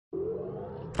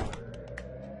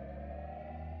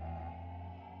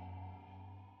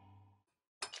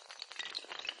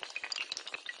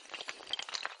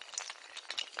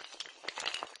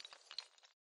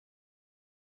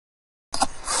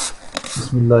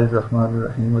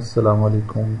Bismillahirrahmanirrahim. Assalamu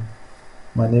alaikum.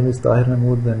 My name is Tahir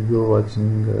Mehmood and you are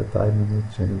watching Tahir Mehmood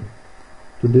channel.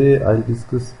 Today I'll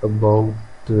discuss about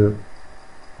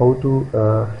how to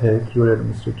hack your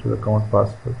administrator account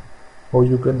password. How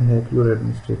you can hack your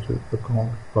administrator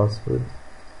account password.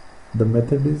 The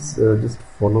method is just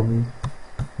follow me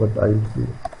what I'll do.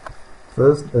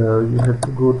 First you have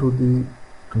to go to the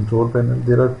control panel.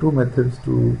 There are two methods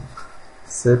to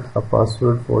set a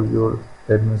password for your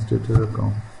administrator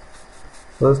account.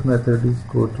 First method is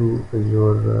go to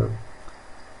your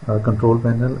control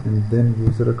panel and then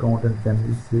user account and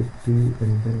family safety,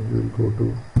 and then you will go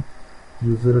to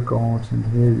user accounts, and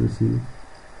here you see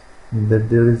that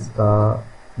there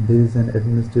is an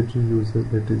administrator user,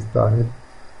 that is Tahir,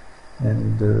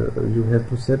 and you have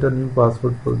to set a new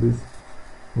password for this.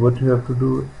 What you have to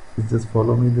do is just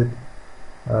follow me, that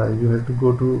you have to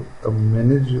go to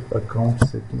manage account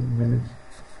setting, manage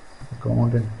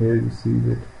account, and here you see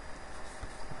that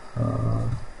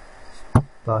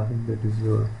Tahir, that is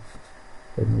your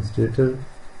administrator,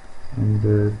 and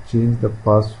change the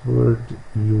password.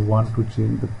 You want to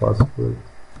change the password.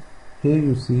 Here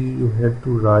you see you have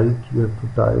to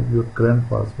type your current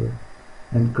password,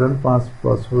 and current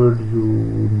password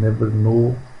you never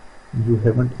know, you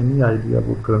haven't any idea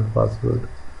about current password,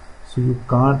 so you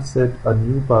can't set a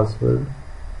new password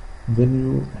when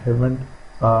you haven't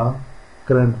a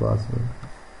current password.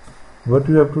 What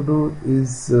you have to do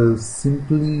is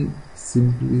simply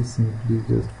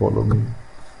just follow me.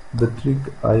 The trick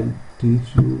I'll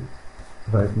teach you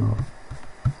right now.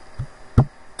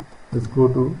 Let's go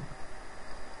to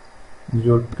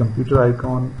your computer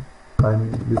icon, I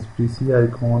mean this PC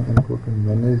icon, and go to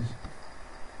manage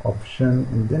option,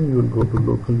 and then you will go to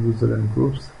local user and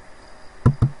groups,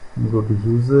 and go to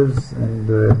users and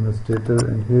administrator,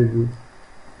 and here you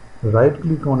right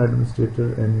click on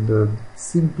administrator and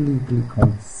simply click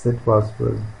on set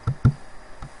password.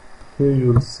 Here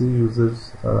you will see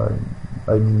users,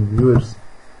 viewers.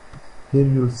 Here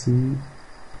you will see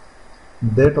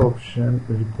that option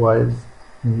requires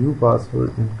new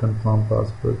password and confirm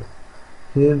password.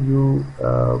 Here you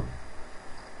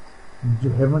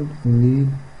haven't need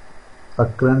a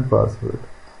current password,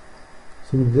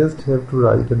 so you just have to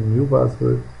write a new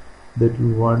password that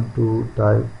you want to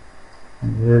type,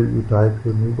 and here you type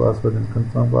your new password and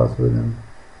confirm password, and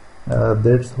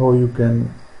that's how you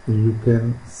can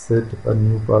set a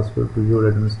new password to your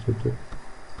administrator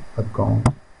account.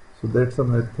 So that's a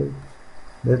method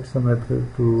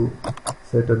to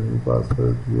set a new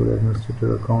password to your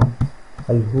administrator account.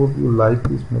 I hope you like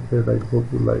this method. I hope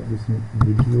you like this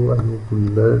video. I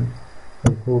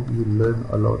hope you learn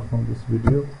a lot from this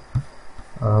video.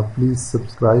 Please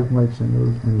subscribe my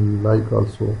channel and like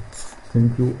also.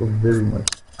 Thank you very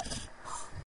much.